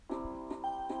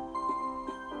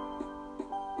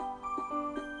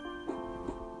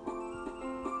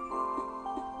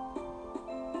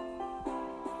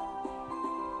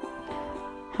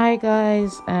Hi,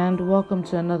 guys, and welcome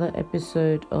to another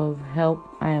episode of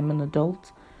Help. I Am an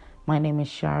Adult. My name is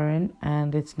Sharon,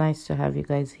 and it's nice to have you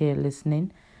guys here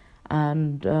listening.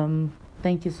 And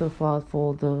thank you so far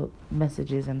for the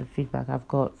messages and the feedback I've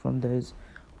got from those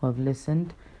who have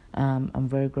listened. I'm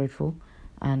very grateful,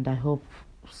 and I hope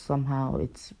somehow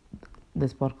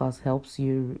this podcast helps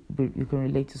you. You can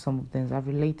relate to some of the things I've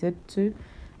related to,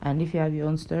 and if you have your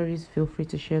own stories, feel free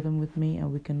to share them with me,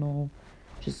 and we can all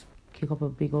just kick up a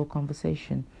big old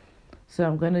conversation. So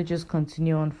I'm going to just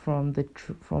continue on from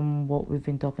what we've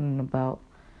been talking about.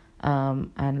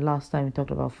 And last time we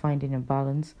talked about finding a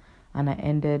balance, and I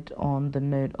ended on the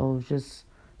note of just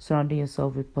surrounding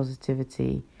yourself with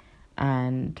positivity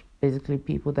and basically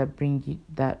people that bring you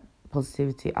that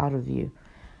positivity out of you.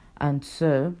 And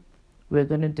so we're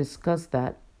going to discuss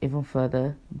that even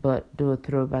further, but do a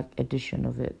throwback edition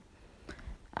of it.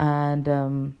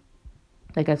 And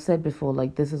like I've said before,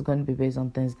 like this is going to be based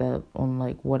on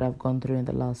what I've gone through in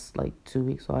the last 2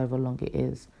 weeks or however long it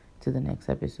is to the next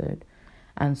episode.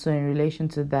 And so in relation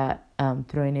to that,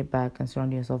 throwing it back and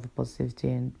surrounding yourself with positivity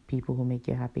and people who make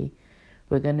you happy,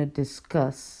 we're going to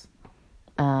discuss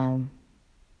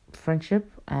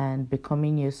friendship and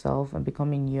becoming yourself and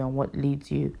becoming you and what leads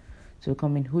you to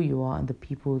becoming who you are and the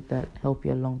people that help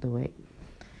you along the way.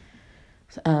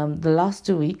 The last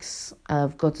 2 weeks,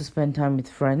 I've got to spend time with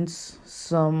friends,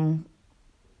 some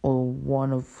or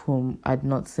one of whom I'd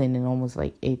not seen in almost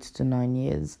 8 to 9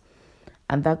 years.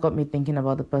 And that got me thinking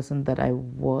about the person that I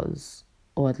was,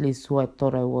 or at least who I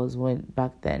thought I was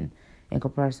back then, in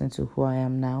comparison to who I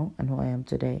am now and who I am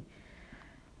today.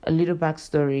 A little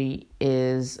backstory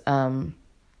is, so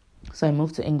I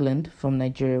moved to England from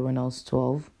Nigeria when I was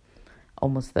 12,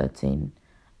 almost 13.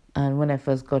 And when I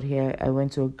first got here, I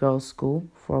went to a girls' school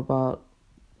for about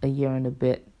a year and a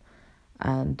bit.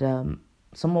 And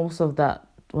so most of that,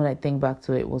 when I think back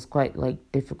to it, was quite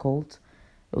difficult.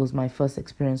 It was my first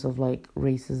experience of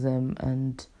racism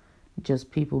and just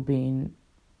people being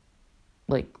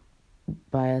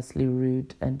biasly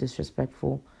rude and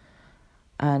disrespectful.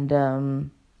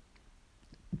 And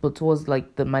but towards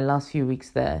my last few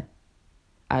weeks there,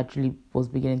 I actually was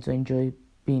beginning to enjoy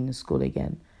being in school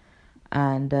again.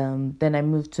 And then I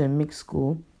moved to a mixed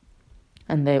school,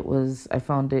 and I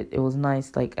found it was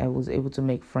nice. I was able to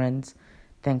make friends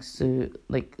thanks to,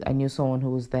 I knew someone who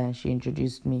was there, and she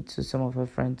introduced me to some of her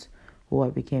friends who I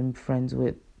became friends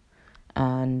with.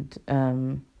 And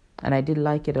I did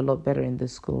like it a lot better in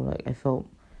this school. I felt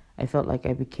like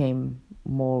I became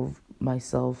more of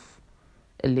myself,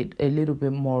 a little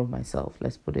bit more of myself,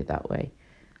 let's put it that way,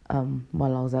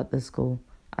 while I was at the school.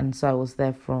 And so I was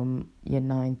there from year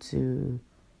 9 to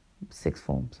 6th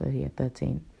form, so year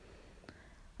 13.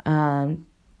 And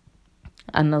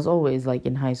as always,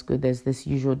 in high school, there's this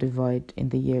usual divide in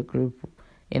the year group.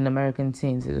 In American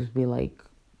teens, it would be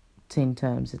teen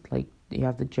terms. It's you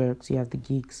have the jerks, you have the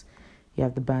geeks, you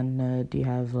have the band nerd, you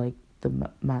have the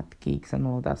math geeks and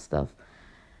all that stuff.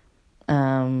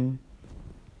 And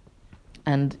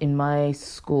in my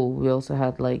school, we also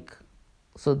had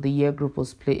so the year group was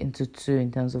split into two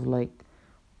in terms of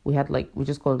we had we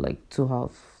just called it two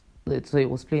halves. So it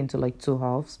was split into two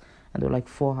halves, and there were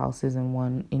 4 houses and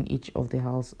one in each of the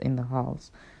house in the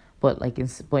house. But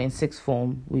in sixth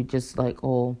form, we just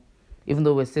all, even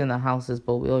though we're still in the houses,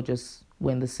 but we all just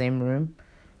were in the same room.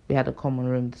 We had a common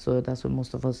room, so that's where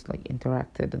most of us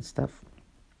interacted and stuff.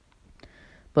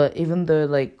 But even though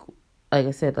like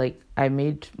I said, I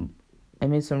made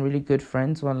some really good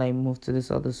friends when I moved to this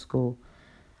other school.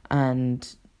 And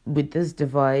with this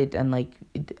divide and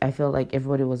I felt like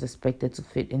everybody was expected to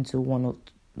fit into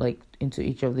into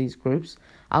each of these groups.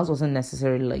 Ours wasn't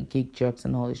necessarily geek jerks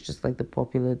and all. It's just the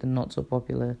popular, the not so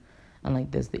popular, and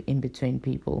there's the in between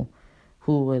people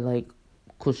who were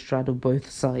could straddle both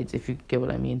sides, if you get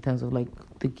what I mean, in terms of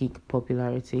the geek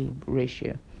popularity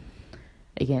ratio.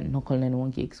 Again, not calling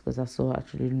anyone geeks because that's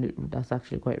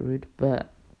actually quite rude,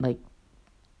 but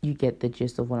you get the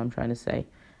gist of what I'm trying to say,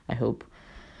 I hope.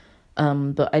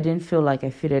 But I didn't feel like I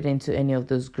fitted into any of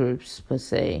those groups per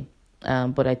se.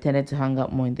 But I tended to hang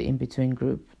out more in the in-between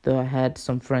group, though I had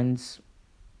some friends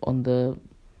on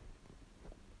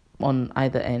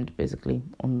either end, basically,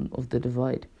 of the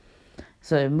divide.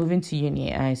 So moving to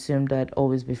uni, I assumed I'd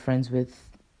always be friends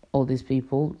with all these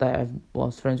people that I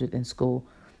was friends with in school.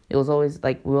 It was always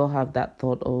we all have that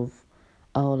thought of,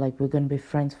 we're going to be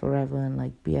friends forever and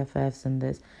BFFs and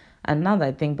this. And now that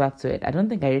I think back to it, I don't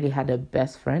think I really had a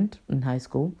best friend in high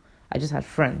school. I just had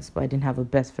friends, but I didn't have a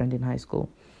best friend in high school.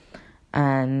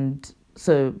 And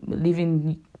so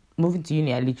moving to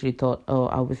uni, I literally thought,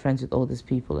 I'll be friends with all these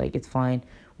people. It's fine.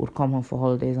 We'd come home for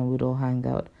holidays and we'd all hang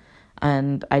out.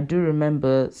 And I do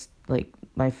remember like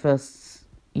my first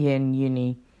year in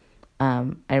uni.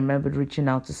 I remembered reaching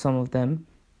out to some of them,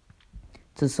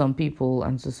 to some people,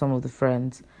 and to some of the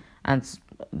friends, and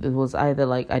it was either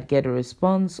like I'd get a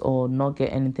response or not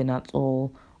get anything at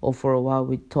all, or for a while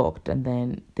we talked and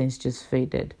then things just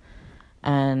faded.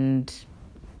 And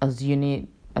as uni,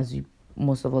 as you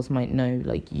most of us might know,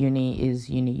 like uni is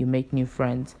uni. You make new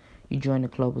friends, you join a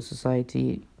club or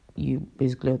society, you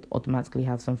basically automatically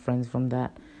have some friends from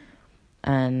that.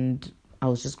 And I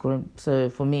was just growing.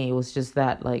 So for me, it was just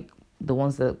that, like, the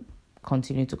ones that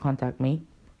continued to contact me,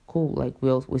 cool. Like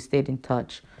we stayed in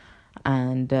touch,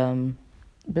 and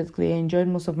basically I enjoyed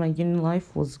most of my uni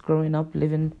life. Was growing up,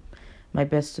 living my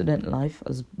best student life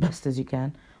as best as you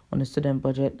can on a student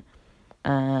budget,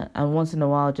 and once in a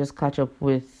while just catch up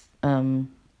with some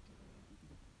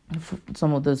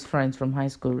of those friends from high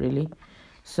school. Really,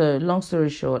 so long story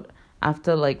short,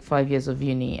 after like 5 years of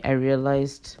uni, I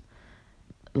realized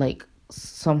like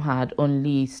somehow I'd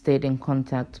only stayed in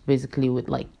contact basically with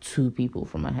like two people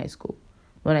from my high school.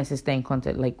 When I say stay in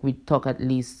contact, like we talk at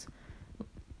least,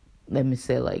 let me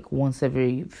say, like once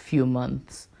every few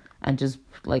months, and just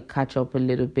like catch up a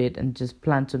little bit and just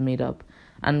plan to meet up.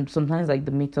 And sometimes like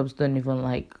the meetups don't even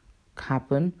like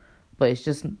happen, but it's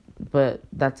just, but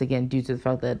that's again due to the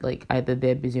fact that like either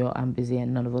they're busy or I'm busy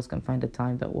and none of us can find a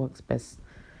time that works best.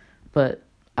 But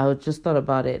I just thought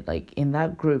about it, like in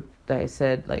that group that I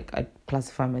said like I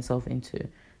classify myself into,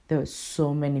 there were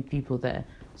so many people there.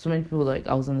 So many people, like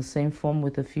I was in the same form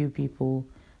with a few people.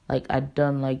 Like I'd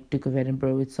done like Duke of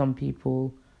Edinburgh with some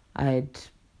people. I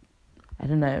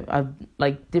don't know, I've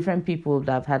like different people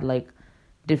that I've had like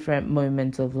different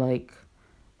moments of like,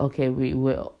 okay, we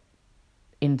were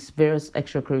in various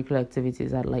extracurricular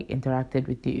activities. I'd like interacted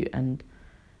with you, and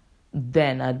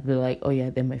then I'd be like, oh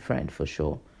yeah, they're my friend for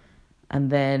sure. And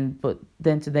then, but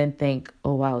then to then think,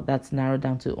 oh wow, that's narrowed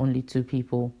down to only two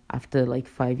people after like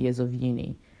 5 years of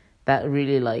uni. That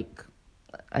really like,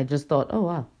 I just thought, oh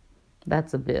wow,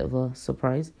 that's a bit of a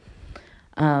surprise.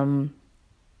 Um,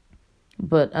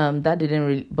 but that didn't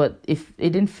really, but if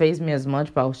it didn't faze me as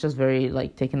much, but I was just very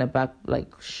like taken aback,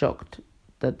 like shocked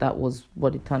that that was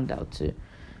what it turned out to.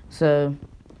 So,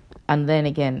 and then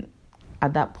again,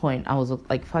 at that point, I was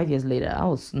like 5 years later, I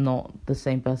was not the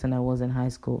same person I was in high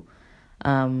school.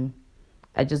 Um,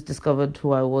 I just discovered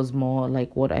who I was more,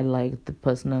 like what I liked, the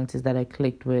personalities that I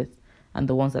clicked with, and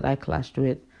the ones that I clashed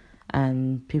with,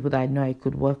 and people that I know I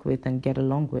could work with and get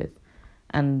along with.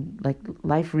 And like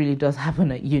life really does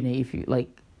happen at uni. If you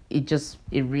like, it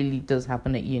really does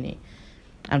happen at uni.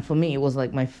 And for me, it was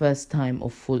like my first time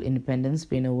of full independence,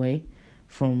 being away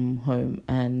from home,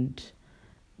 and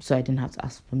so I didn't have to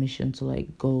ask permission to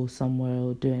like go somewhere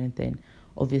or do anything.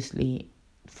 Obviously,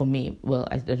 for me, well,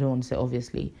 I don't want to say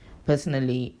obviously.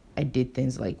 Personally, I did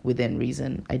things like within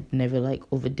reason. I never like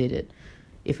overdid it.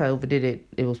 If I overdid it,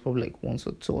 it was probably like once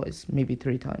or twice, maybe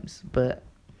three times. But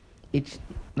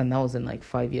and that was in like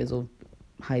 5 years of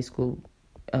high school,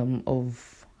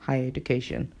 of higher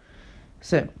education.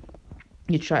 So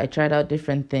I tried out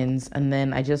different things, and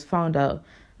then I just found out,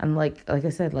 and like I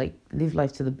said, like live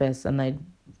life to the best. And I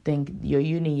think your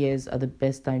uni years are the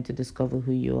best time to discover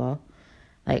who you are.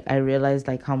 Like I realized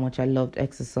like how much I loved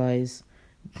exercise.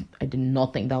 I did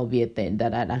not think that would be a thing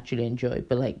that I'd actually enjoy,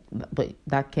 but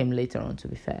that came later on. To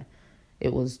be fair,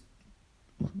 it was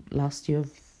last year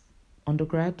of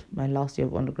undergrad. My last year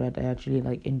of undergrad, I actually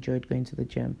like enjoyed going to the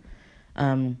gym.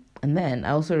 And then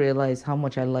I also realized how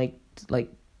much I liked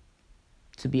like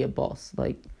to be a boss.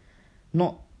 Like,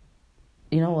 not,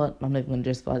 you know what? I'm not even gonna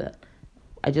justify that.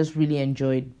 I just really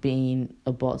enjoyed being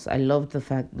a boss. I loved the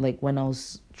fact, like, when I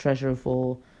was treasurer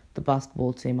for the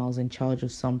basketball team, I was in charge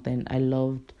of something. I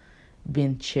loved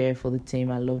being chair for the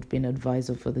team. I loved being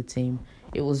advisor for the team.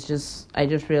 I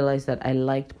just realized that I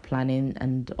liked planning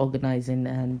and organizing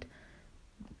and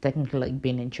technically, like,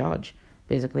 being in charge,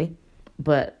 basically.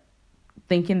 But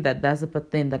thinking that that's the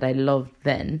thing that I loved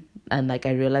then, and, like,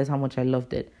 I realized how much I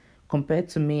loved it, compared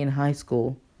to me in high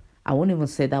school, I won't even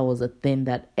say that was a thing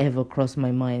that ever crossed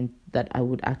my mind that I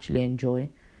would actually enjoy.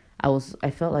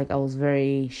 I felt like I was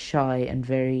very shy and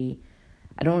very,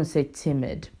 I don't want to say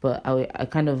timid, but I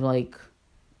kind of like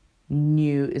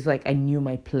it's like I knew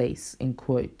my place, in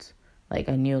quotes. Like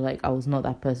I knew like I was not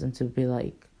that person to be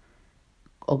like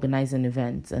organizing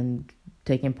events and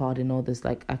taking part in all this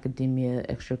like academia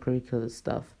extracurricular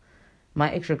stuff. My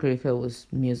extracurricular was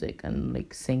music and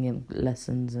like singing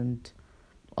lessons and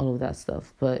all of that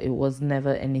stuff, but it was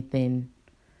never anything,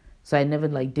 so I never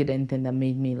like did anything that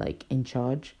made me like in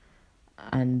charge.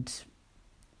 And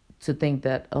to think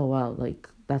that, oh wow, like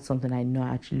that's something I know I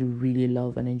actually really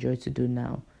love and enjoy to do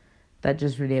now, That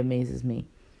just really amazes me.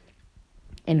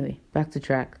 Anyway, back on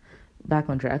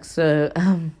track. So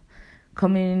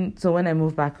so when I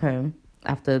moved back home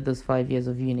after those 5 years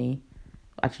of uni,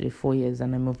 actually 4 years,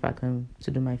 and I moved back home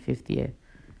to do my fifth year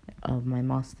of my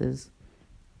master's.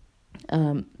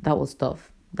 That was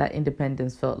tough. That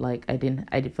independence felt like I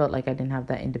felt like I didn't have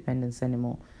that independence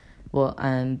anymore. Well,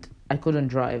 and I couldn't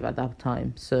drive at that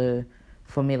time, so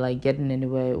for me, like, getting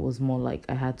anywhere, it was more like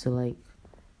I had to, like,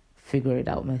 figure it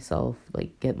out myself,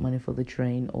 like get money for the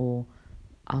train or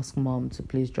ask mom to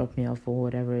please drop me off or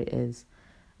whatever it is.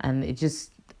 And it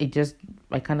just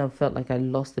I kind of felt like I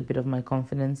lost a bit of my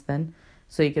confidence then.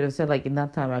 So you could have said, like, in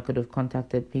that time I could have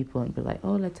contacted people and be like,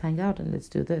 oh, let's hang out and let's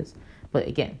do this. But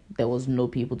again, there was no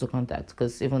people to contact,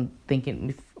 because even thinking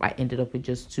if I ended up with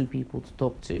just two people to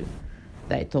talk to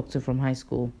that I talked to from high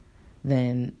school,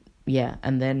 then yeah.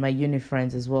 And then my uni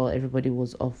friends as well, everybody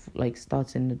was off, like,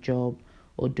 starting a job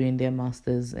or doing their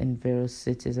masters in various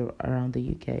cities around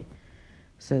the UK.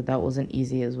 So that wasn't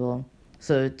easy as well.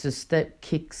 So to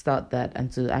kickstart that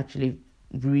and to actually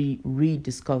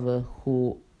rediscover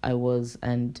who I was,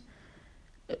 and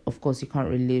of course you can't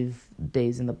relive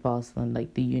days in the past and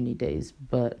like the uni days,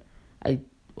 but I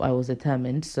was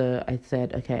determined. So I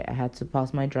said, okay, I had to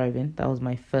pass my driving. That was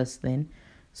my first thing.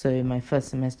 So in my first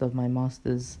semester of my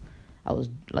masters, I was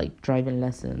like driving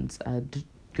lessons. I'd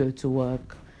go to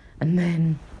work, and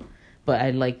then but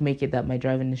I'd like make it that my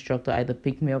driving instructor either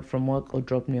pick me up from work or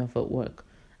drop me off at work.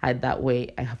 That way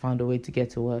I found a way to get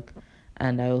to work,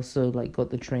 and I also like got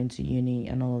the train to uni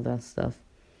and all of that stuff.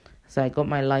 So I got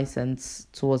my license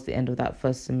towards the end of that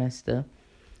first semester,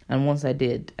 and once I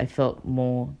did, I felt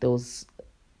more. There was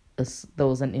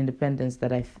an independence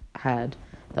that I had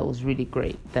that was really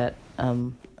great, that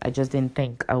I just didn't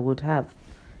think I would have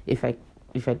if I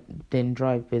didn't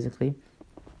drive, basically.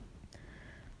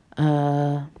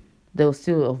 There was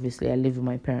still, obviously, I live with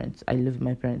my parents.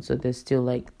 So there's still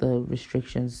like the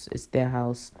restrictions. It's their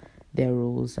house, their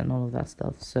rules, and all of that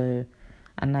stuff. So,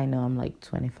 and I know I'm like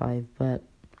 25, but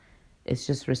it's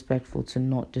just respectful to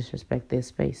not disrespect their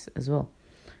space as well.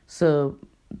 So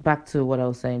back to what I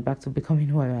was saying, back to becoming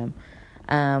who I am.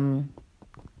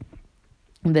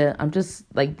 I'm just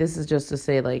like, this is just to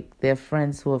say, like, there are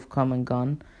friends who have come and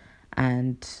gone,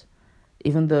 and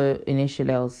even though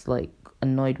initially I was like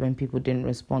annoyed when people didn't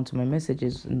respond to my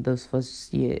messages in that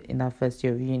first year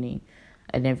of uni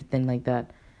and everything like that,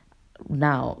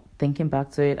 now thinking back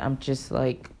to it, I'm just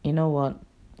like, you know what,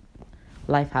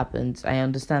 life happens. I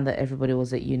understand that everybody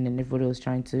was at uni and everybody was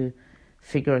trying to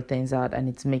figure things out, and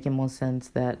it's making more sense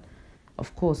that,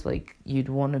 of course, like, you'd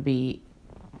want to be,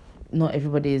 not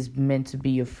everybody is meant to be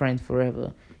your friend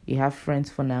forever. You have friends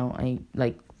for now, and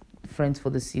like friends for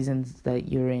the seasons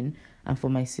that you're in. And for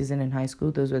my season in high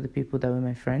school, those were the people that were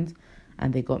my friends,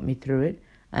 and they got me through it.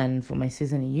 And for my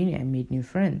season in uni, I made new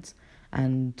friends,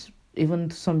 and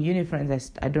even some uni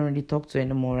friends I don't really talk to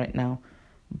anymore right now.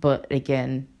 But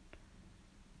again,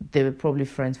 they were probably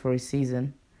friends for a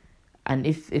season. And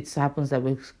if it happens that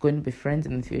we're going to be friends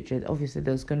in the future, obviously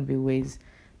there's going to be ways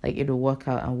like it'll work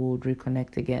out and we'll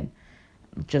reconnect again.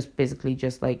 Just basically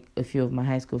just like a few of my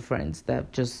high school friends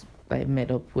that just I met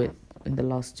up with in the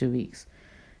last 2 weeks.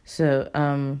 So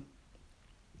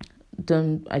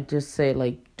don't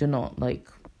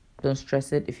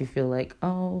stress it if you feel like,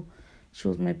 oh, she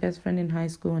was my best friend in high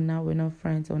school and now we're not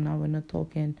friends, or now we're not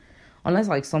talking. Unless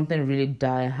like something really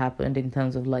dire happened in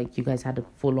terms of like you guys had a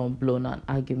full on blown out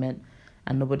argument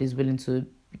and nobody's willing to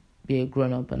be a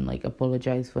grown up and like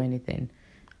apologize for anything.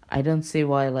 I don't see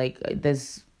why, like,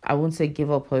 I won't say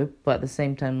give up hope, but at the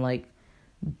same time, like,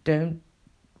 don't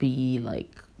be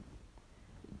like,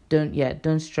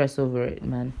 don't stress over it,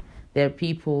 man. There are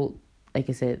people, like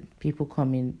I said, people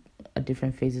come in at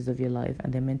different phases of your life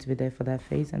and they're meant to be there for that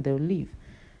phase and they'll leave.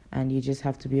 And you just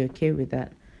have to be okay with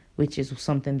that, which is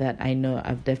something that I know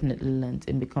I've definitely learned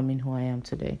in becoming who I am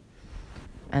today.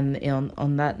 And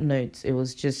on that note, it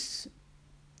was just,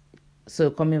 so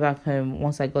coming back home,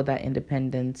 once I got that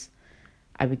independence,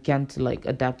 I began to like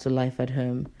adapt to life at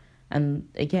home. And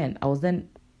again, I was then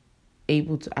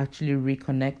able to actually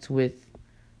reconnect with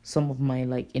some of my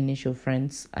like initial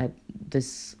friends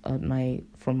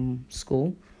from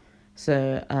school.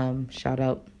 So shout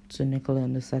out to Nicola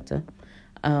and Lucetta.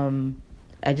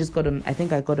 I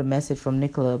think I got a message from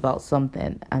Nicola about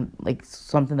something, and like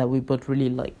something that we both really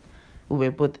like, we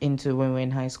were both into when we were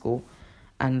in high school,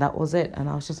 and that was it. And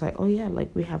I was just like, oh yeah, like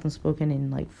we haven't spoken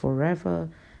in like forever,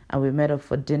 and we met up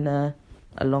for dinner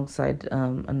alongside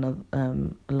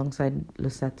alongside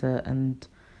Lucetta, and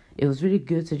it was really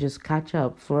good to just catch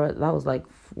up. That was like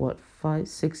what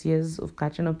 5-6 years of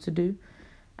catching up to do,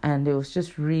 And it was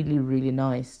just really, really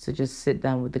nice to just sit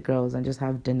down with the girls and just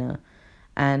have dinner.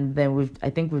 And then I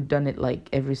think we've done it like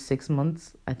every 6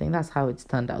 months. I think that's how it's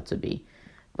turned out to be.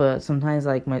 But sometimes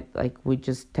we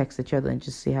just text each other and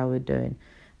just see how we're doing.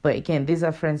 But again, these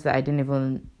are friends that I didn't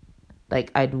even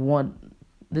I'd want.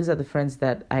 These are the friends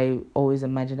that I always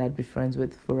imagined I'd be friends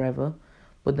with forever.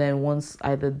 But then once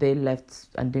either they left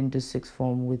and didn't do sixth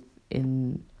form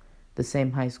in the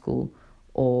same high school,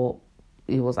 or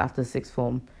it was after sixth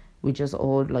form, we just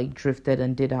all like drifted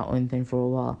and did our own thing for a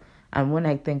while. And when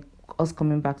I think us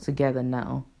coming back together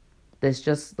now, there's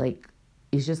just like,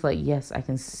 it's just like, yes, I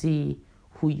can see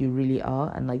who you really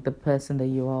are and like the person that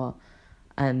you are.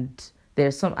 And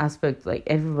there's some aspect, like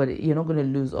everybody, you're not going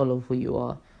to lose all of who you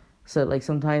are. So like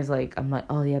sometimes like I'm like,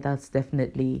 oh yeah, that's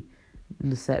definitely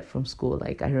Lucette from school.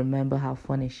 Like I remember how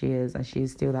funny she is, and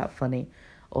she's still that funny.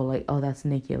 Or like, oh, that's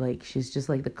Nikki. Like she's just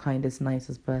like the kindest,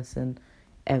 nicest person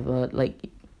ever. Like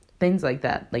things like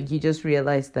that. Like you just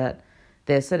realize that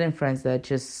there are certain friends that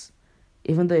just,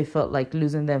 even though it felt like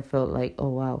losing them felt like, oh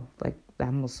wow, like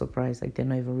I'm not surprised. Like they're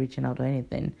not even reaching out or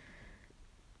anything.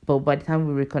 But by the time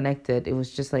we reconnected, it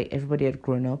was just like everybody had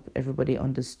grown up. Everybody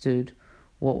understood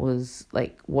what was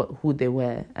like who they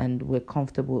were, and were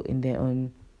comfortable in their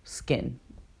own skin,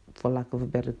 for lack of a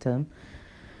better term.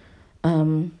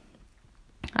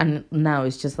 And now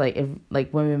it's just like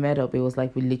when we met up, it was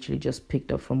like we literally just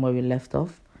picked up from where we left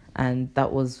off, and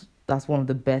that's one of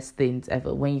the best things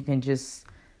ever, when you can just,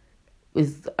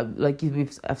 it's like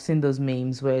I've seen those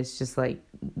memes where it's just like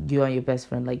you and your best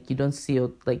friend, like you don't see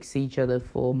each other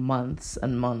for months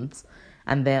and months,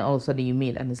 and then all of a sudden you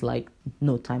meet and it's like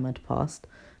no time had passed.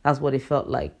 That's what it felt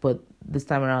like. But this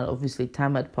time around, obviously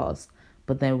time had passed,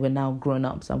 but then we're now grown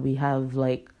ups, and we have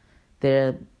there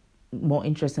are more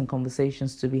interesting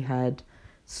conversations to be had,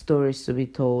 stories to be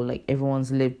told. Like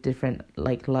everyone's lived different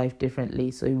life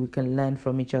differently, so we can learn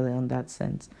from each other in that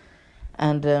sense.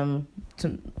 And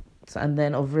and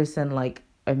then of recent,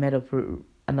 I met up with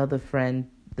another friend.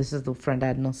 This is the friend I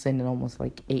had not seen in almost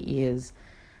 8 years,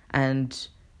 and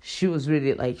she was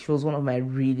really she was one of my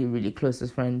really, really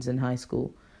closest friends in high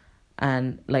school,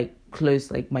 and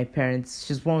close my parents.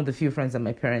 She's one of the few friends that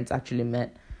my parents actually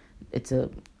met.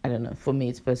 I don't know, for me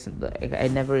it's personal. I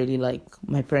never really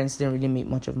my parents didn't really meet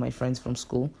much of my friends from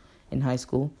school in high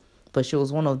school, but she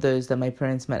was one of those that my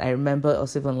parents met. I remember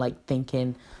us even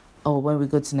thinking, oh, when we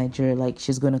go to Nigeria,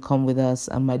 she's going to come with us.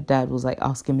 And my dad was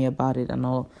asking me about it and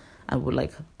all. And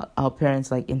would our parents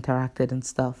interacted and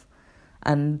stuff.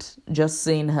 And just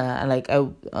seeing her,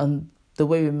 and the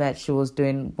way we met, she was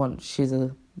she's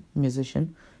a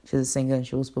musician, she's a singer, and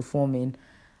she was performing.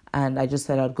 And I just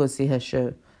said I'd go see her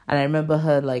show. And I remember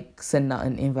her sending out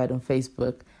an invite on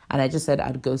Facebook. And I just said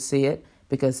I'd go see it,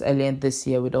 because earlier this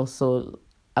year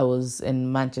I was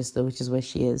in Manchester, which is where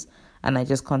she is. And I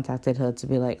just contacted her to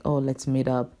be oh, let's meet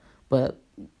up. But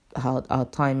our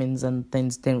timings and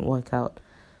things didn't work out.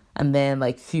 And then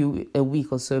a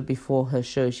week or so before her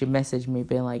show, she messaged me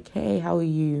being hey, how are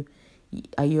you?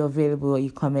 Are you available? Are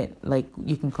you coming?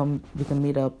 You can come, we can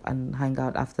meet up and hang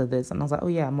out after this. And I was oh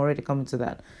yeah, I'm already coming to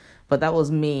that. But that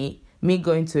was me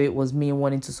going to it was me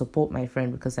wanting to support my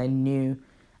friend, because I knew,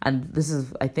 and this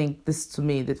is, I think this to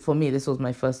me, that for me, this was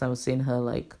my first time seeing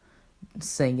her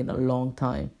sing in a long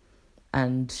time.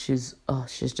 And she's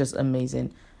just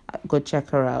amazing. Go check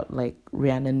her out,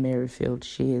 Rhiannon Merrifield.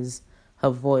 Her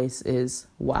voice is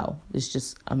wow. It's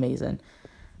just amazing.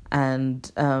 And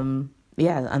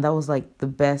yeah, and that was the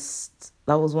best.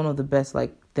 That was one of the best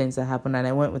things that happened. And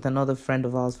I went with another friend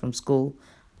of ours from school,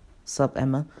 sup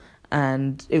Emma,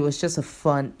 and it was just a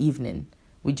fun evening.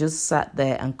 We just sat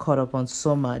there and caught up on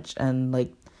so much, and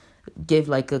gave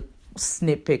a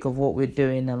snippet of what we're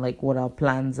doing and what our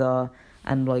plans are.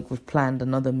 And we've planned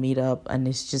another meetup, and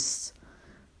it's just,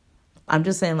 I'm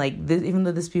just saying this, even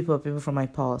though these people are people from my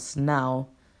past now,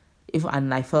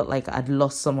 and I felt I'd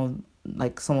lost some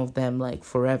of them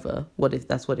forever. What if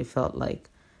that's what it felt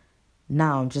like?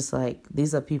 Now I'm just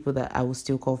these are people that I will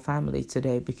still call family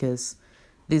today, because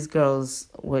these girls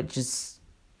were just,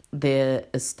 they're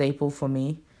a staple for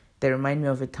me. They remind me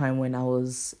of a time when I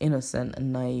was innocent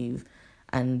and naive,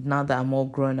 and now that I'm all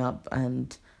grown up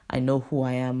and I know who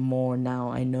I am more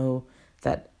now. I know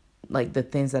that the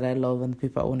things that I love and the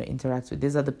people I want to interact with,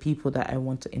 these are the people that I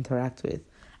want to interact with.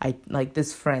 I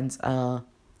these friends are,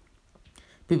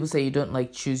 people say you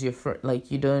don't choose your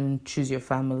you don't choose your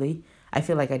family. I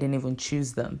feel I didn't even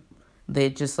choose them. They're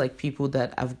just people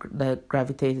that that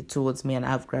gravitated towards me, and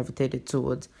I've gravitated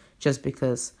towards, just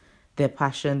because their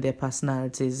passion, their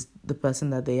personalities, the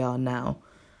person that they are now,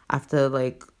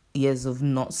 after years of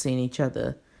not seeing each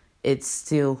other. it's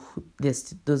still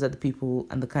those are the people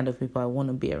and the kind of people I want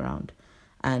to be around,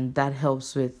 and that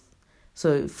helps with.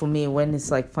 So for me, when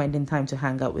it's like finding time to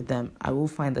hang out with them, I will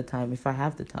find the time if I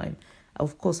have the time.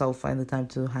 Of course, I will find the time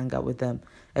to hang out with them,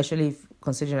 especially if,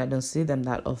 considering I don't see them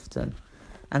that often.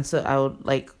 And so I would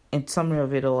like, in summary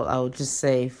of it all, I would just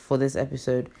say for this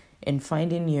episode, in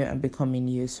finding you and becoming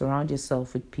you, surround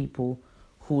yourself with people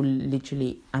who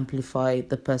literally amplify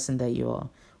the person that you are,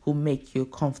 who make you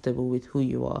comfortable with who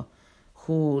you are,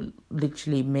 who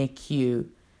literally make you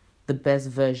the best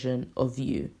version of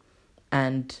you.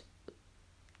 And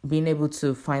being able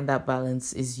to find that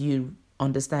balance is you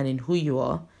understanding who you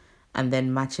are and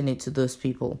then matching it to those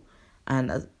people.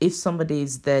 And if somebody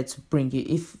is there to bring you,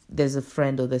 if there's a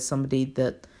friend or there's somebody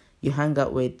that you hang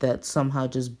out with that somehow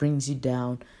just brings you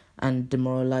down and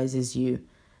demoralizes you,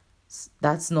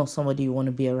 that's not somebody you want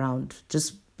to be around.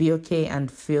 Just be okay and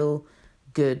feel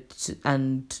good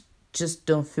and just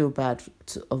don't feel bad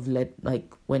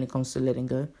when it comes to letting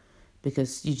go,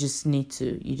 because you just need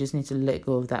to let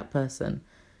go of that person.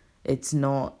 It's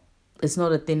not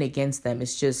a thing against them.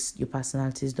 It's just your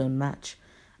personalities don't match.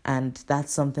 And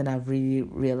that's something I've really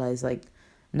realized. Like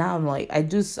now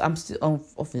I'm still on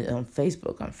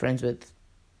Facebook. I'm friends with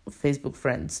Facebook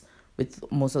friends with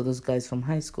most of those guys from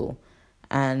high school.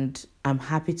 And I'm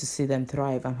happy to see them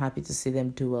thrive. I'm happy to see them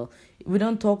do well. We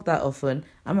don't talk that often.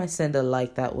 I might send a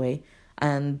like that way.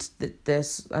 And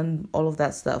there's and all of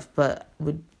that stuff. But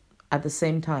at the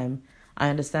same time, I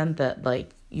understand that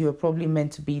like you're probably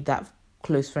meant to be that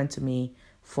close friend to me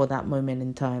for that moment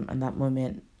in time, and that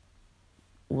moment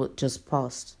just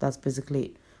passed. That's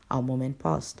basically our moment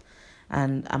passed.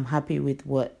 And I'm happy with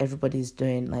what everybody's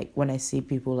doing. Like when I see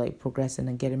people like progressing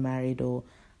and getting married or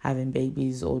having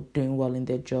babies or doing well in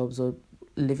their jobs or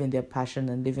living their passion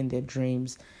and living their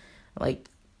dreams, like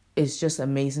it's just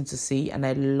amazing to see. And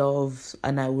I love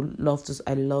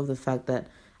the fact that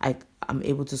I'm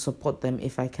able to support them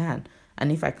if I can.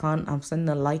 And if I can't, I'm sending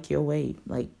a like your way.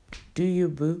 Like, do you,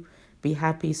 boo? Be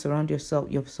happy. Surround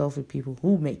yourself with people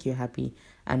who make you happy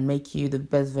and make you the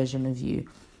best version of you.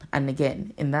 And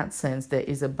again, in that sense, there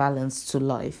is a balance to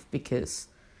life, because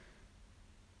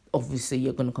obviously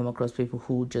you're going to come across people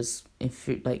who just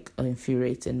are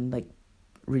infuriating, like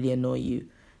really annoy you.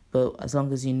 But as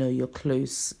long as you know your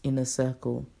close inner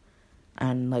circle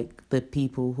and like the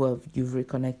people you've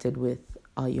reconnected with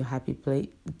are your happy place,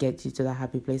 get you to that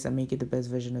happy place and make you the best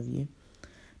version of you.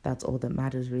 That's all that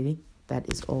matters, really.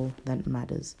 That is all that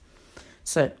matters.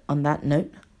 So on that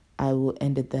note, I will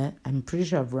end it there. I'm pretty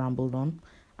sure I've rambled on.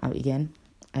 Again,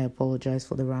 I apologize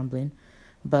for the rambling.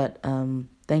 But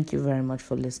thank you very much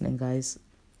for listening, guys.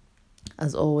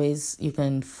 As always, you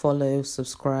can follow,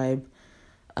 subscribe,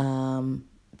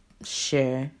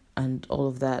 share, and all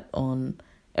of that on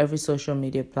every social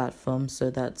media platform. So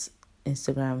that's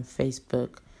Instagram,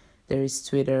 Facebook. There is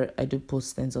Twitter. I do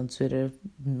post things on Twitter,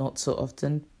 not so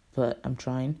often, but I'm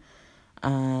trying.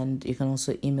 And you can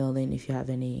also email in if you have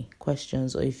any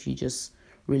questions or if you just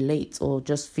relate or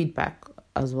just feedback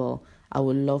as well. I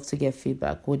would love to get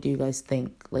feedback. What do you guys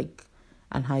think? Like,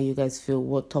 and how you guys feel?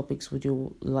 What topics would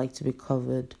you like to be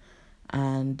covered?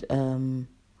 And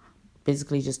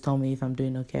basically just tell me if I'm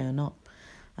doing okay or not,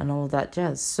 and all of that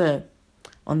jazz. So,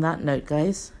 on that note,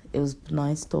 guys, it was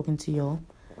nice talking to y'all,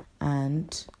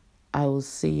 and I will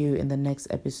see you in the next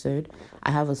episode.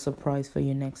 I have a surprise for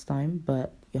you next time,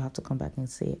 but you have to come back and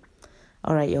see it.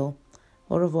 All right, y'all.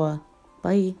 Au revoir.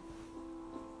 Bye.